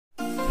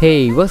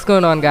Hey, what's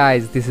going on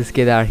guys, this is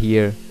Kedar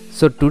here.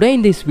 So today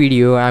in this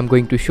video I'm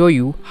going to show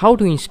you how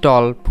to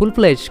install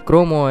full-fledged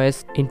Chrome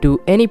OS into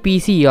any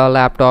PC or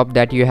laptop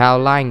that you have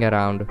lying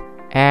around.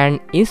 And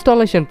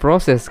installation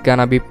process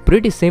gonna be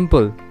pretty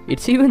simple.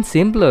 It's even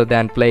simpler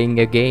than playing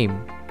a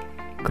game.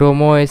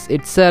 Chrome OS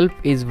itself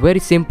is very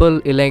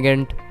simple,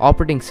 elegant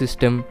operating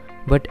system,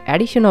 but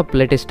addition of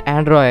latest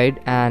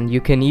Android and you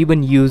can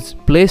even use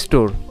Play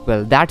Store,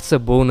 well that's a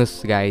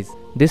bonus guys.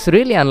 This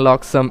really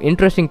unlocks some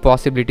interesting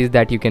possibilities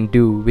that you can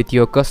do with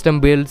your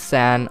custom builds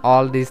and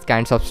all these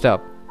kinds of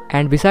stuff.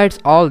 And besides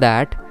all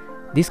that,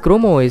 this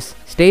Chrome OS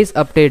stays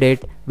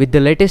updated with the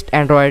latest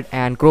Android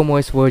and Chrome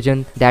OS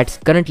version that's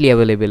currently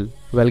available.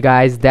 Well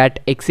guys, that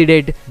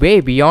exceeded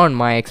way beyond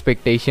my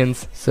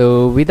expectations.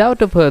 So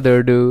without a further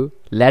ado,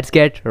 let's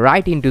get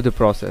right into the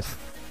process.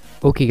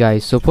 Okay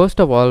guys, so first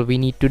of all we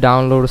need to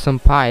download some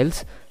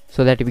files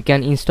so that we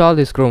can install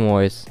this Chrome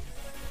OS.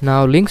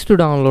 Now links to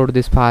download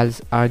these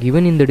files are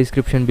given in the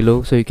description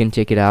below, so you can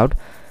check it out.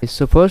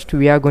 So first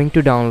we are going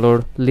to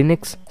download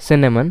Linux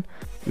Cinnamon.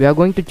 We are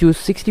going to choose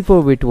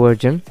 64-bit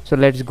version, so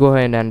let's go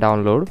ahead and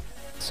download.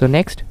 So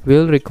next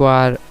we'll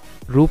require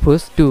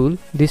Rufus tool.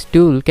 This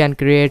tool can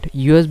create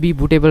USB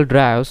bootable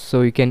drives so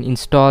you can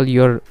install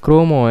your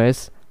Chrome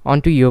OS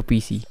onto your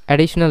PC.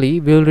 Additionally,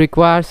 we'll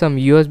require some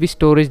USB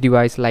storage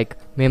device like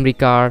memory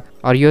card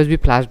or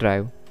USB flash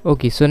drive.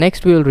 Okay, so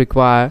next we'll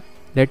require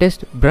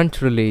latest Brunch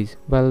release.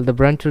 Well, the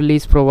Brunch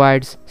release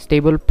provides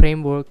stable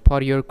framework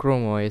for your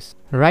Chrome OS.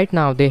 Right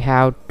now they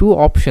have two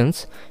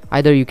options.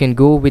 Either you can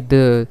go with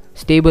the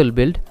stable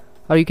build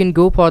or you can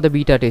go for the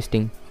beta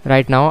testing.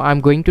 Right now I'm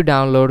going to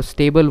download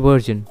stable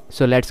version.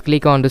 So let's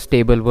click on the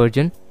stable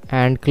version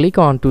and click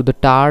on to the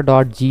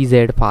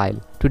tar.gz file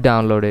to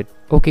download it.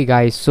 Okay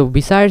guys, so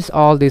besides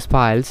all these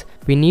files,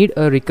 we need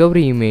a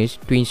recovery image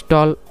to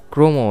install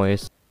Chrome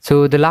OS.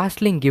 So the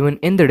last link given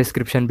in the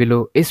description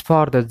below is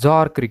for the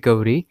Zork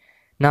recovery.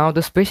 Now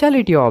the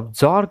specialty of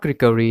Zork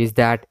recovery is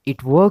that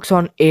it works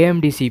on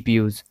AMD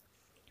CPUs.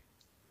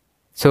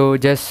 So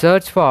just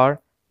search for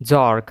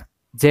Zork,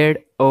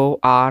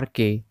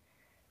 Z-O-R-K.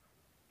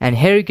 And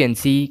here you can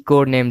see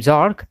codename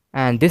Zork,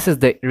 and this is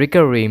the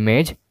recovery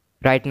image.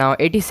 Right now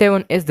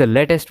 87 is the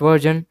latest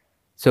version.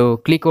 So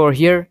click over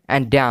here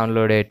and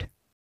download it.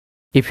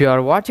 If you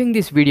are watching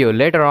this video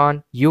later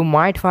on, you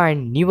might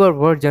find newer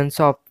versions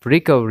of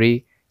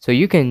recovery, so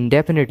you can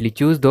definitely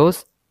choose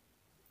those.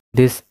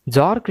 This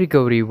Zork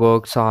recovery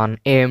works on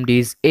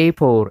AMD's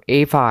A4,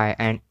 A5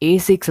 and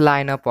A6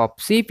 lineup of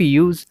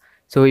CPUs.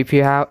 So if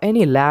you have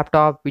any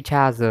laptop which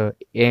has a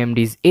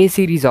AMD's A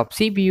series of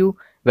CPU,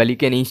 well you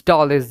can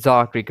install this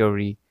Zork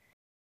recovery.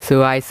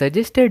 So I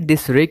suggested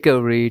this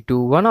recovery to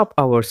one of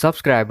our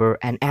subscriber,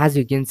 and as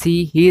you can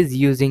see he is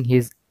using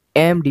his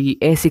AMD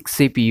A6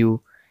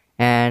 CPU.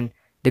 And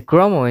the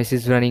Chrome OS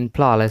is running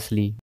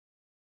flawlessly.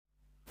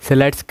 So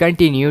let's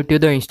continue to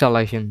the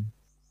installation.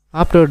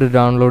 After the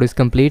download is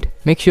complete,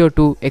 make sure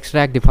to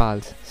extract the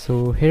files.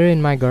 So here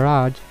in my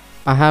garage,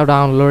 I have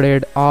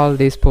downloaded all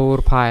these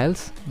 4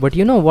 files. But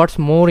you know what's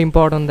more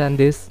important than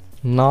this?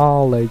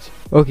 Knowledge.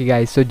 Okay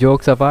guys, so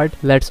jokes apart,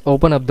 let's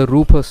open up the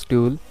Rufus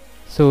tool.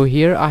 So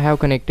here I have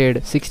connected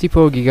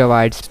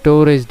 64GB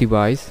storage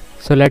device.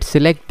 So let's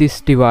select this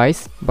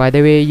device. By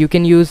the way, you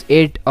can use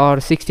 8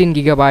 or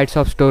 16GB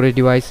of storage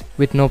device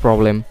with no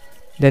problem.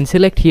 Then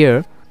select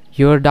here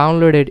your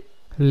downloaded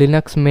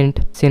Linux Mint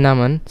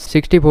Cinnamon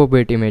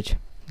 64-bit image.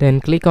 Then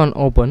click on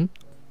open.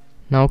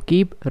 Now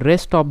keep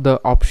rest of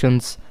the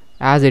options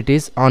as it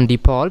is on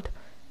default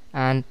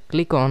and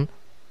click on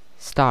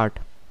start.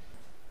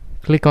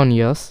 Click on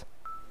yes.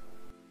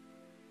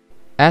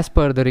 As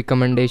per the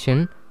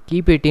recommendation,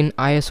 keep it in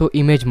ISO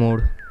image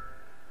mode.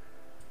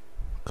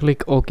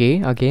 Click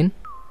OK again.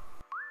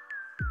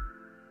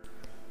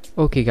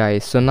 Okay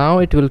guys, so now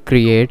it will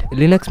create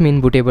Linux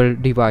Mint bootable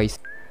device.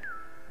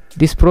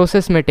 This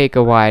process may take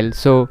a while,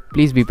 so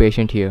please be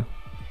patient here.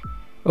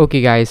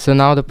 Okay guys, so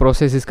now the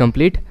process is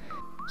complete.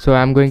 So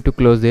I'm going to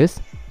close this.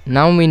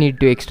 Now we need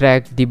to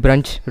extract the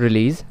Brunch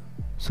release.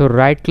 So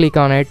right click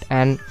on it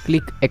and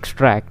click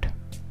extract.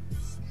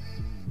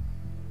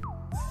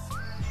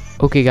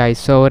 Okay guys,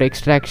 so our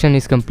extraction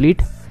is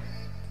complete.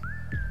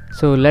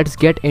 So let's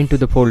get into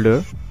the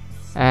folder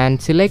and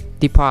select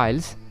the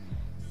files.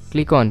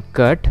 Click on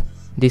cut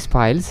these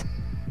files.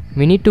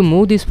 We need to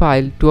move this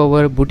file to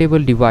our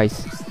bootable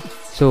device.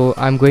 So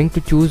I'm going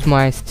to choose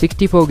my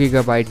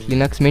 64GB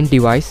Linux Mint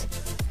device.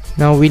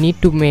 Now we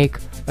need to make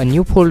a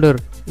new folder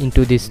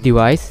into this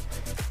device.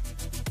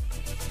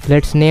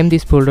 Let's name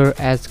this folder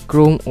as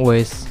Chrome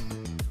OS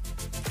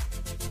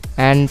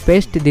and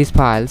paste these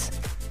files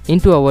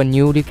into our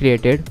newly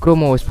created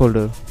Chrome OS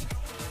folder.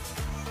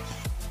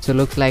 So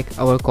looks like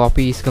our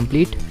copy is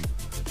complete.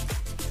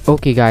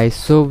 Okay guys,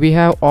 so we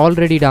have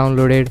already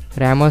downloaded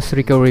rammus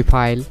recovery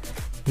file.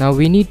 Now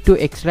we need to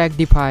extract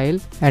the file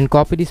and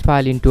copy this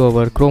file into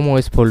our Chrome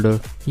OS folder.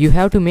 You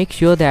have to make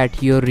sure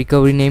that your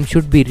recovery name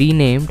should be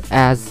renamed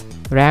as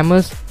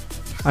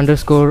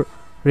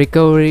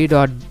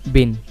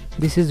rammus_recovery.bin.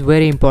 This is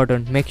very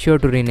important, make sure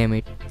to rename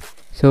it.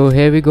 So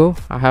here we go,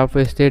 I have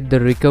pasted the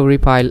recovery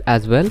file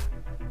as well.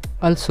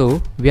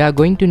 Also we are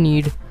going to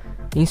need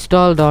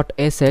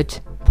install.sh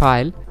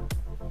file.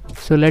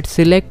 So let's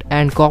select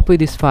and copy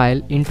this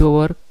file into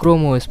our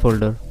Chrome OS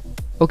folder.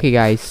 Okay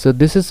guys, so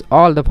this is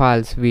all the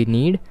files we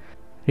need.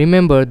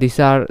 Remember, these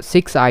are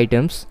 6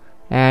 items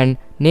and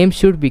names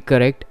should be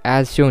correct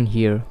as shown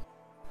here.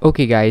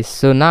 Okay guys,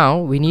 so now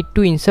we need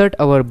to insert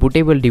our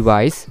bootable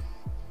device,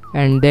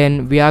 and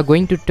then we are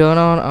going to turn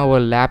on our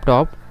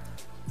laptop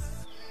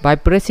by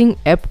pressing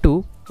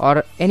F2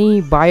 or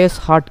any BIOS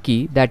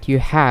hotkey that you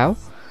have.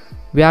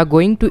 We are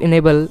going to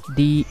enable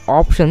the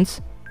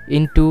options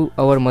into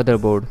our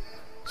motherboard.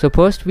 So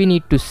first we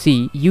need to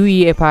see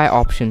UEFI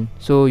option.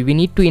 So we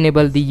need to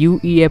enable the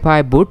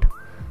UEFI boot.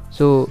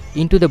 So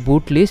into the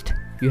boot list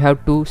you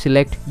have to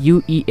select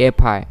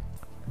UEFI.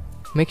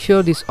 Make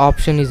sure this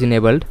option is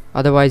enabled,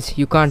 otherwise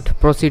you can't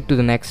proceed to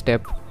the next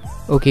step.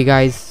 Okay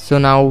guys, so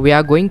now we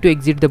are going to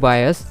exit the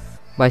BIOS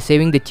by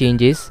saving the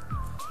changes.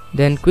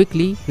 Then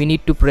quickly we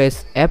need to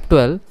press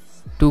F12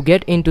 to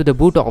get into the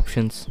boot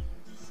options.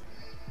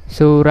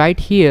 So right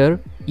here,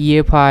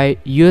 EFI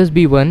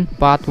USB 1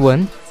 path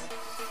 1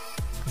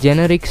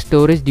 generic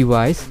storage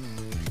device,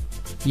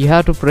 you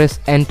have to press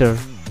enter.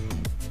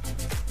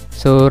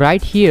 So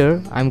right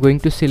here I'm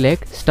going to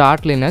select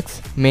start Linux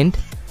Mint,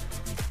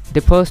 the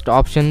first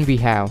option we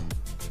have.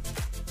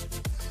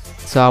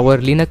 So our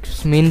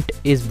Linux Mint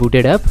is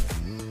booted up.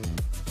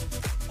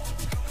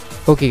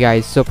 Okay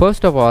guys, so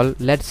first of all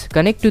let's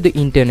connect to the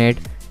internet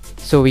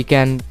so we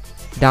can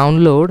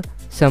download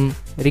some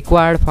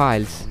required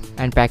files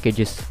and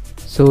packages.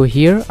 So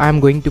here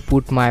I'm going to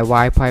put my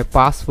Wi-Fi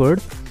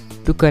password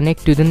to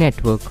connect to the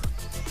network.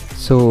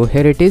 So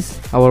here it is,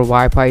 our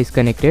Wi-Fi is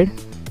connected.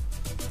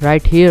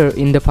 Right here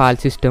in the file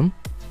system,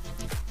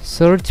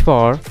 search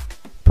for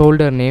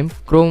folder name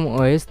Chrome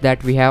OS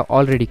that we have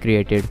already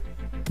created.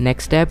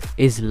 Next step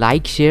is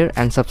like, share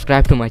and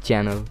subscribe to my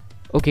channel.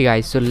 Okay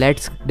guys, so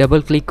let's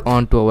double click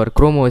onto our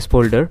Chrome OS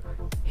folder.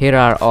 Here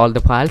are all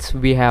the files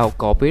we have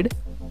copied.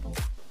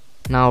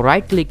 Now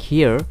right click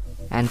here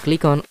and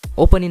click on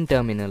open in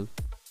terminal.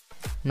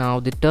 Now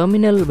the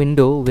terminal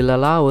window will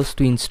allow us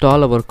to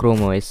install our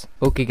Chrome OS.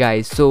 Okay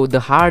guys, so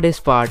the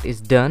hardest part is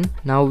done.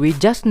 Now we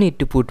just need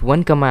to put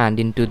one command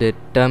into the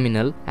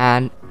terminal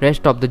and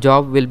rest of the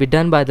job will be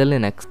done by the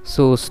Linux.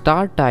 So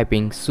start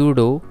typing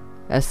sudo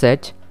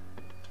sh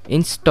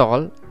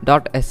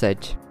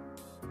install.sh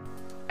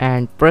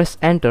and press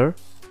enter.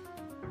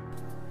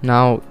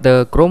 Now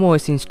the Chrome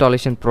OS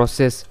installation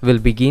process will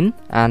begin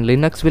and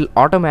Linux will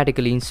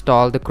automatically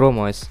install the Chrome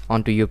OS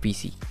onto your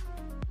PC.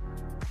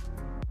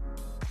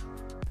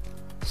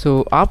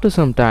 So after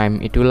some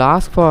time it will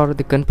ask for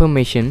the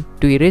confirmation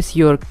to erase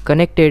your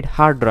connected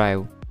hard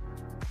drive.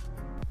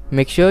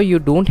 Make sure you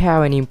don't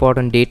have any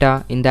important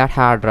data in that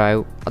hard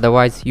drive,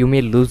 otherwise you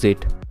may lose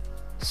it.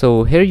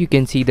 So here you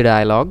can see the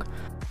dialog.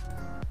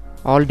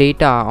 All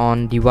data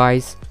on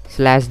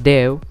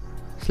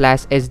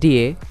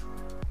device/dev/sda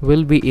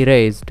will be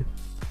erased.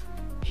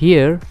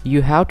 Here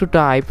you have to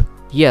type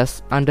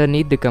yes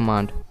underneath the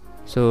command.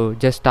 So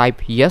just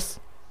type yes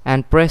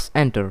and press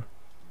enter.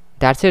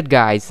 That's it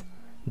guys.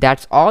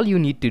 That's all you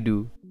need to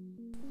do.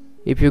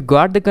 If you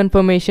got the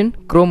confirmation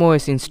Chrome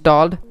OS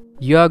installed,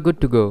 you are good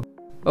to go.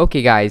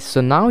 Okay guys, so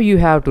now you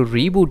have to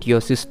reboot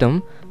your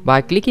system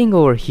by clicking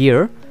over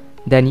here.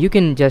 Then you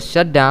can just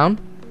shut down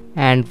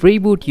and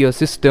reboot your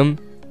system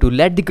to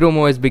let the Chrome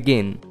OS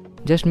begin.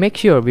 Just make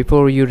sure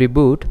before you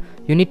reboot,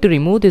 you need to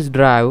remove this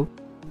drive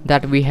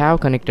that we have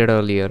connected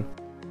earlier.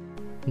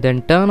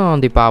 Then turn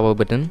on the power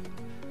button.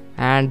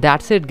 And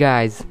that's it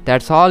guys,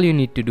 that's all you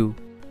need to do.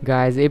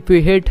 Guys, if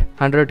we hit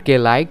 100k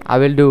like, I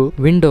will do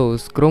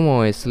Windows, Chrome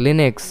OS,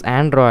 Linux,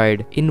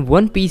 Android in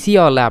one PC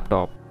or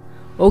laptop.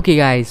 Okay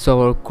guys, so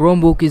our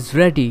Chromebook is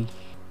ready.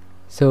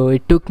 So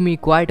it took me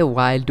quite a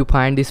while to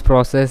find this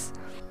process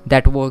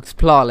that works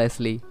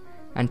flawlessly,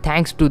 and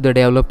thanks to the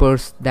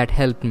developers that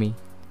helped me.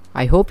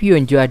 I hope you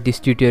enjoyed this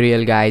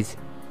tutorial guys.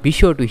 Be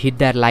sure to hit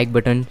that like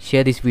button,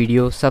 share this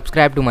video,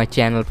 subscribe to my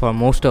channel for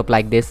more stuff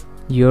like this.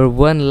 Your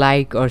one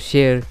like or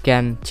share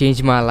can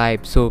change my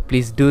life, so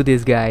please do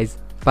this guys.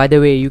 By the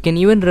way, you can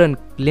even run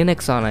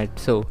Linux on it,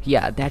 so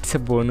yeah, that's a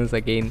bonus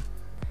again.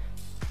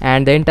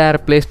 And the entire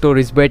Play Store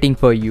is waiting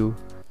for you.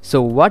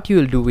 So what you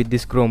will do with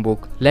this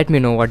Chromebook? Let me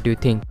know what do you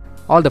think.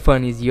 All the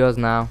fun is yours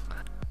now.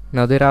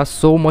 Now there are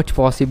so much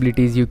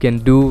possibilities you can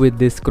do with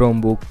this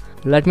Chromebook.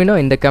 Let me know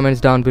in the comments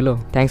down below.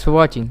 Thanks for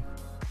watching.